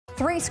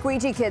Three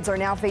Squeegee kids are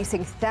now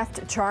facing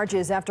theft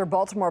charges after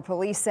Baltimore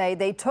police say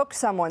they took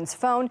someone's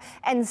phone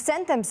and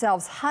sent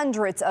themselves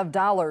hundreds of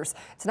dollars.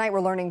 Tonight we're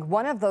learning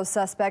one of those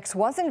suspects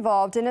was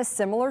involved in a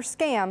similar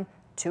scam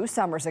 2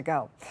 summers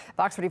ago.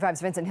 Fox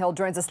 45's Vincent Hill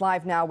joins us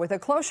live now with a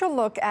closer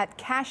look at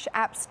Cash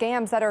App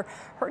scams that are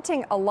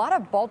hurting a lot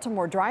of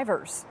Baltimore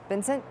drivers.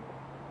 Vincent?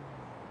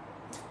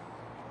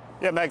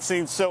 Yeah,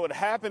 Maxine, so it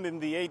happened in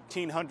the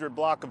 1800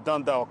 block of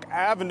Dundalk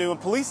Avenue,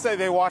 and police say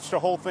they watched the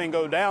whole thing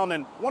go down,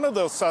 and one of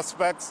those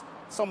suspects,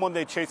 someone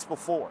they chased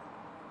before.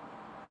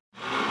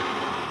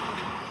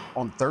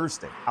 On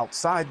Thursday,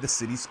 outside the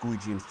city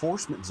Squeegee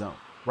enforcement zone,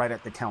 right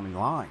at the county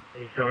line.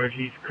 Sarge,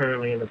 he's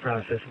currently in the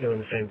process of doing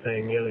the same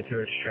thing. The other two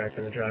are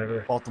distracting the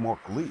driver. Baltimore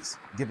police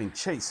giving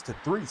chase to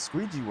 3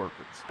 Squeegee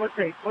workers.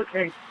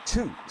 Okay.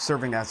 2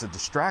 serving as a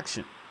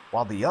distraction,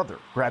 while the other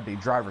grabbed a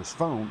driver's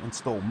phone and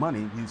stole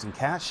money using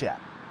Cash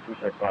App.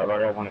 265, I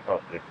got one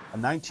across there. A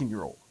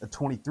 19-year-old, a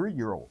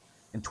 23-year-old,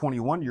 and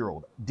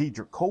 21-year-old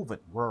Dedrick Colvin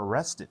were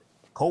arrested.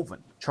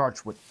 Colvin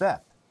charged with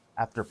theft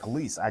after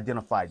police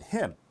identified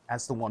him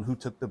as the one who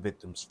took the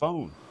victim's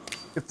phone.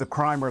 If the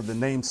crime or the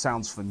name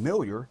sounds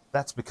familiar,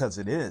 that's because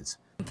it is.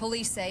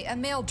 Police say a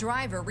male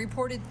driver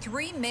reported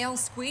 3 male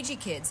Squeegee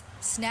kids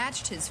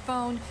snatched his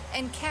phone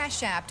and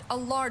cash-apped a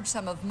large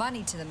sum of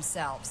money to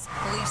themselves.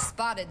 Police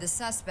spotted the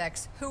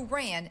suspects who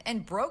ran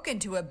and broke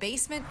into a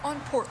basement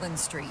on Portland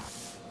Street.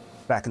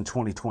 Back in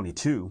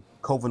 2022,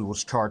 Colvin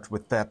was charged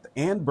with theft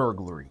and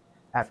burglary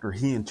after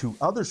he and 2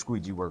 other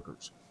Squeegee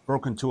workers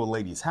broke into a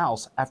lady's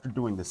house after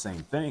doing the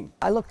same thing.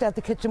 I looked out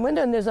the kitchen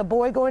window and there's a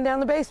boy going down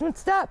the basement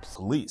steps.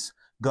 Police,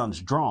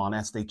 guns drawn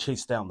as they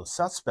chased down the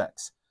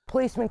suspects.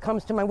 Policeman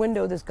comes to my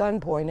window with his gun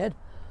pointed,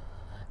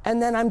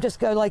 and then I'm just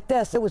go like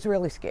this. It was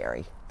really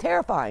scary,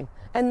 terrifying,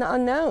 and the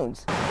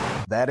unknowns.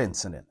 That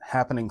incident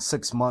happening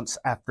 6 months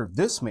after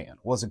this man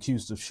was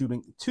accused of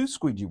shooting 2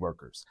 Squeegee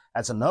workers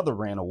as another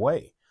ran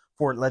away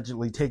for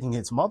allegedly taking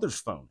his mother's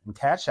phone and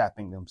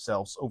cash-apping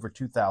themselves over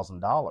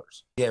 $2,000.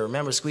 Yeah,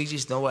 remember,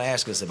 Squeegees don't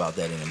ask us about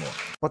that anymore.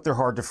 But they're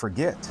hard to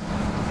forget.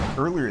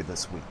 Earlier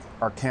this week,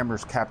 our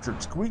cameras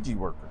captured Squeegee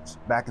workers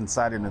back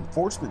inside an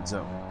enforcement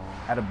zone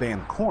at a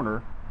banned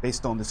corner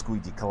based on the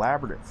Squeegee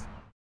Collaborative.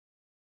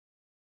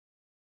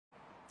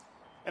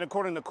 And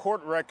according to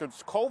court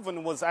records,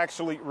 Colvin was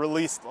actually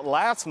released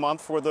last month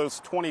for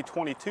those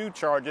 2022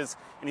 charges,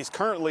 and he's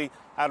currently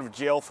out of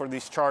jail for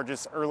these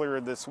charges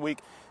earlier this week.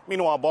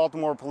 Meanwhile,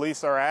 Baltimore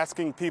police are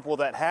asking people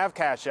that have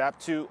Cash App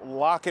to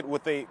lock it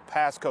with a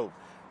passcode.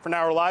 For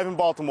now, we're live in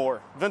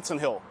Baltimore. Vincent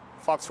Hill,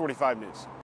 Fox 45 News.